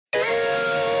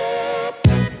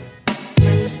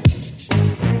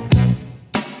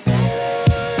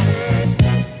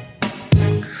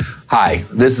Hi,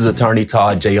 this is attorney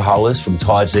Todd J. Hollis from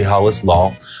Todd J. Hollis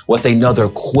Law with another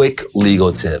quick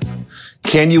legal tip.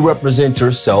 Can you represent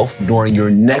yourself during your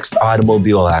next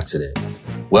automobile accident?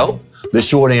 Well, the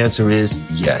short answer is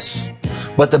yes.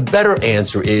 But the better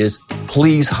answer is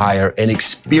please hire an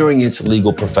experienced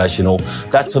legal professional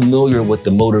that's familiar with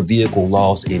the motor vehicle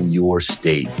laws in your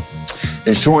state.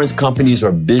 Insurance companies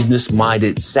are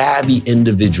business-minded, savvy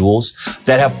individuals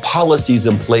that have policies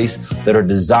in place that are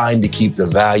designed to keep the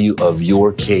value of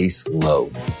your case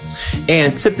low.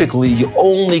 And typically, you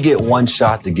only get one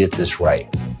shot to get this right.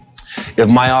 If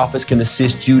my office can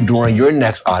assist you during your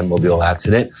next automobile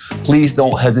accident, please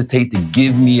don't hesitate to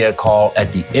give me a call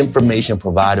at the information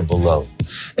provided below.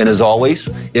 And as always,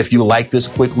 if you like this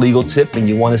quick legal tip and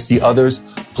you want to see others,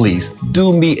 please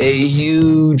do me a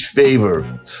huge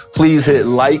favor. Please hit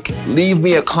like, leave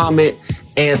me a comment,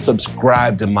 and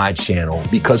subscribe to my channel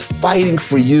because fighting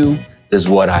for you is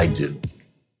what I do.